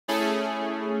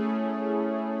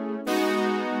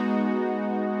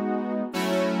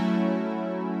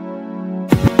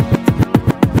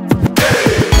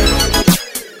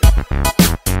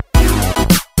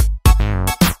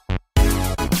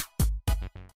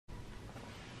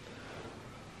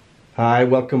Hi,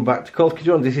 welcome back to Cancellation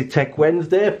Jones. This is Tech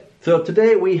Wednesday. So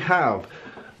today we have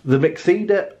the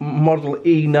Mixcder Model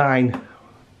E9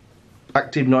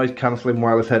 active noise cancelling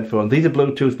wireless headphones. These are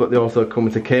Bluetooth, but they also come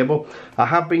with a cable. I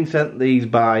have been sent these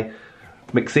by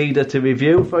Mixcder to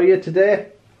review for you today.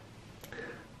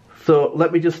 So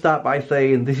let me just start by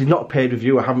saying this is not a paid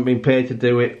review. I haven't been paid to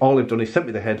do it. All they've done is sent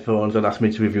me the headphones and asked me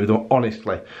to review them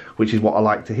honestly, which is what I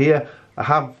like to hear. I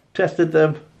have tested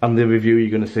them, and the review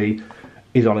you're going to see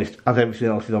is honest, as everything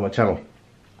else is on my channel.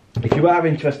 If you are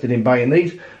interested in buying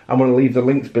these, I'm going to leave the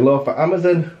links below for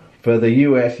Amazon, for the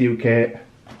US, UK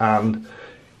and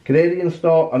Canadian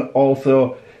store, and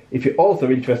also if you're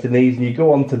also interested in these and you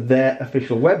go onto their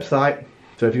official website,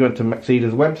 so if you go into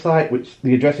Mixcder's website, which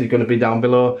the address is going to be down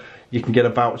below, you can get a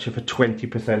voucher for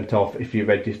 20% off if you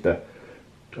register,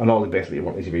 and all they basically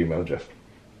want is your email address.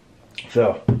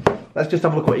 So let's just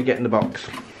have a look what you get in the box.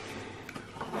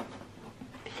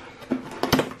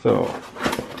 So,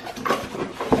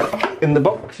 in the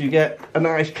box you get a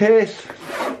nice case,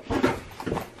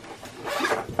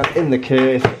 and in the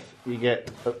case you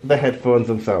get the headphones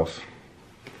themselves.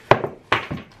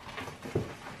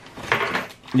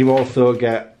 You also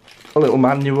get a little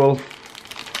manual,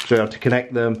 so how to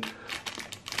connect them,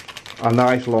 a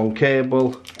nice long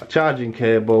cable, a charging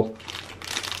cable,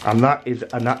 and that is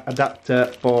an adapter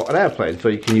for an airplane, so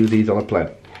you can use these on a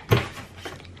plane.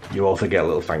 You also get a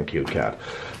little thank you card.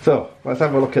 So let's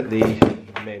have a look at the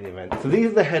main event. So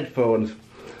these are the headphones.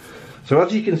 So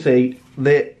as you can see,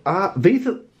 they are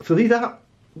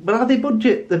but are they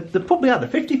budget? They probably are. They're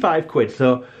 55 quid.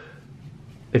 So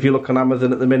if you look on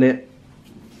Amazon at the minute,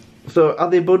 so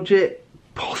are they budget?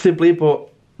 Possibly, but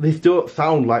these don't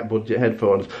sound like budget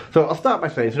headphones. So I'll start by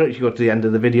saying, so don't you go to the end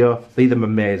of the video, these are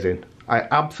amazing. I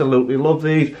absolutely love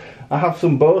these. I have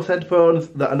some Bose headphones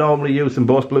that I normally use, some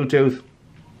Bose Bluetooth.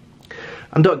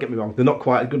 And don't get me wrong, they're not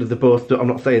quite as good as the Bose, I'm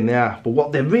not saying they are, but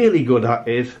what they're really good at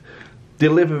is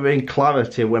delivering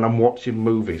clarity when I'm watching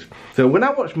movies. So when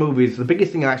I watch movies, the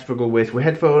biggest thing I struggle with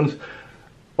headphones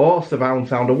or surround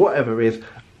sound or whatever is,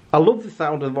 I love the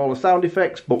sound of all the sound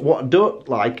effects, but what I don't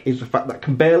like is the fact that I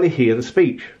can barely hear the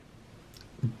speech.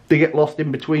 They get lost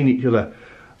in between each other.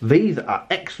 These are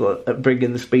excellent at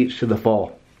bringing the speech to the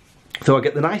fore. So I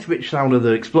get the nice rich sound of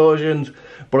the explosions,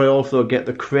 but I also get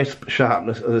the crisp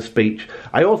sharpness of the speech.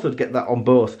 I also get that on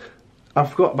both.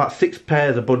 I've got about 6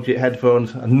 pairs of budget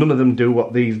headphones and none of them do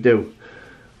what these do.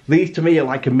 These to me are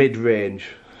like a mid-range.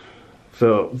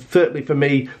 So certainly for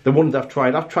me, the ones I've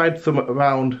tried some at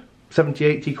around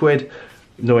 70-80 quid,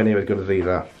 nowhere near as good as these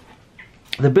are.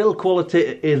 The build quality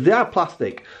is, they are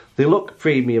plastic. They look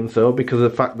premium though, because of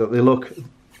the fact that they look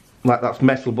like that's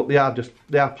metal, but they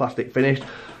are plastic finished.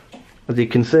 As you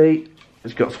can see,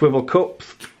 it's got swivel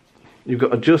cups, you've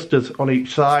got adjusters on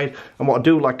each side, and what I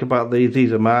do like about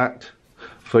these are marked,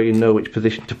 so you know which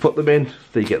position to put them in,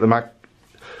 so you get them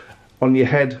on your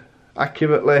head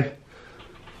accurately.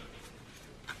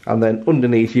 And then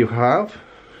underneath you have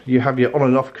your on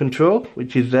and off control,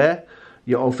 which is there.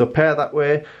 You also pair that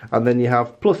way, and then you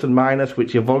have plus and minus, which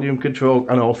is your volume control,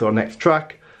 and also next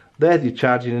track. There's your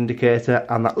charging indicator,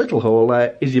 and that little hole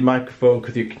there is your microphone,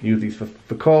 because you can use these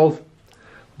for calls.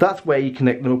 That's where you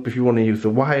connect them up if you want to use the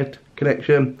wired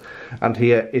connection, and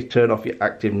here is turn off your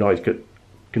active noise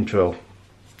control.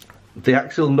 The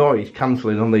actual noise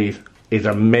cancelling on these is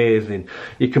amazing.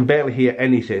 You can barely hear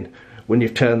anything when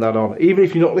you've turned that on. Even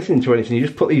if you're not listening to anything, you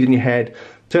just put these in your head,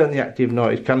 turn the active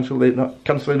noise cancelling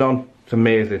on, it's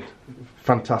amazing.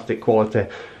 Fantastic quality,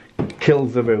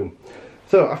 kills the room.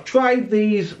 So I've tried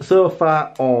these so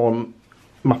far on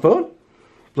my phone.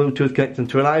 Bluetooth connecting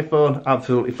to an iPhone,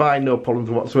 absolutely fine, no problems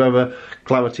whatsoever.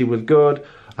 Clarity was good.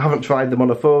 I haven't tried them on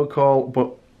a phone call,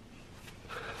 but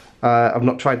I've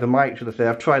not tried the mic, should I say.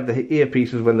 I've tried the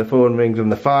earpieces when the phone rings and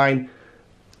they're fine.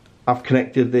 I've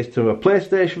connected this to a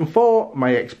PlayStation 4,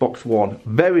 my Xbox One.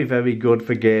 Very, very good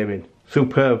for gaming.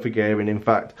 Superb for gaming, in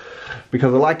fact.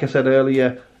 Because like I said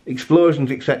earlier,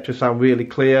 explosions, etc. sound really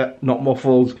clear, not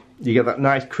muffled. You get that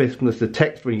nice crispness, the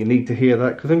text when you need to hear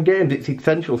that, because in games it's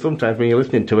essential sometimes when you're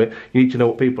listening to it, you need to know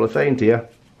what people are saying to you.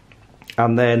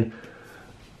 And then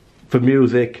for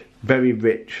music, very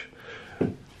rich.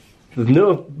 There's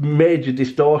no major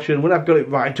distortion. When I've got it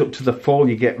right up to the full,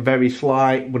 you get very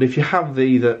slight, but if you have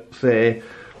these at say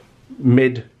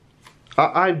mid,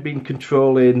 I've been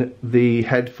controlling the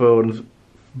headphones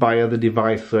via the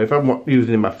device, so if I'm not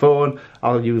using my phone,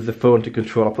 I'll use the phone to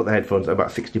control. I'll put the headphones at about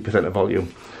 60% of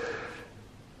volume.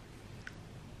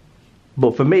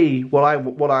 But for me, what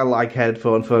I like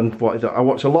headphones for, what is it, I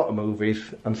watch a lot of movies,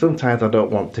 and sometimes I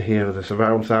don't want to hear the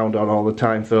surround sound on all the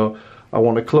time, so I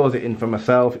want to close it in for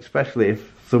myself, especially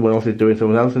if someone else is doing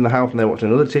something else in the house and they're watching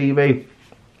another TV.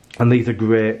 And these are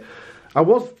great. I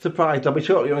was surprised, I'll be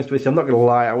totally honest with you, I'm not going to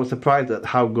lie, I was surprised at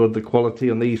how good the quality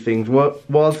on these things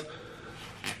was.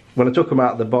 When I took them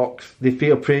out of the box, they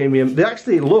feel premium. They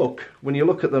actually look, when you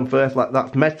look at them first, like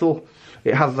that's metal.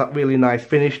 It has that really nice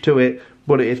finish to it,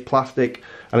 but it is plastic,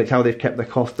 and it's how they've kept the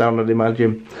cost down, I'd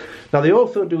imagine. Now they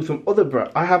also do some other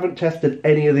brands. I haven't tested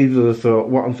any of these others, so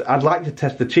I'd like to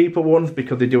test the cheaper ones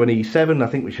because they do an E7, I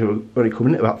think we should only come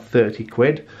in at about 30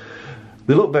 quid.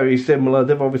 They look very similar,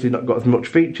 they've obviously not got as much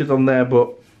features on there,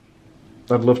 but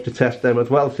I'd love to test them as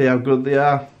well, see how good they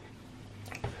are.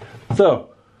 So,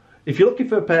 if you're looking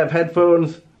for a pair of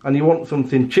headphones and you want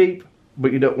something cheap,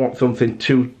 but you don't want something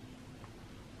too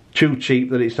cheap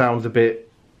that it sounds a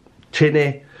bit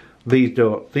tinny, these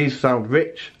don't. These sound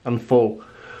rich and full.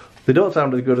 They don't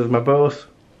sound as good as my Bose,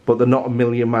 but they're not a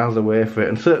million miles away for it,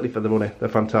 and certainly for the money, they're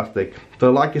fantastic.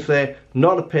 So like I say,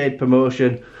 not a paid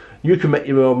promotion. You can make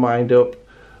your own mind up.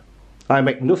 I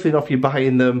make nothing off you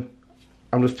buying them.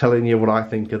 I'm just telling you what I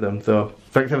think of them. So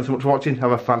thanks ever so much for watching.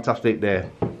 Have a fantastic day.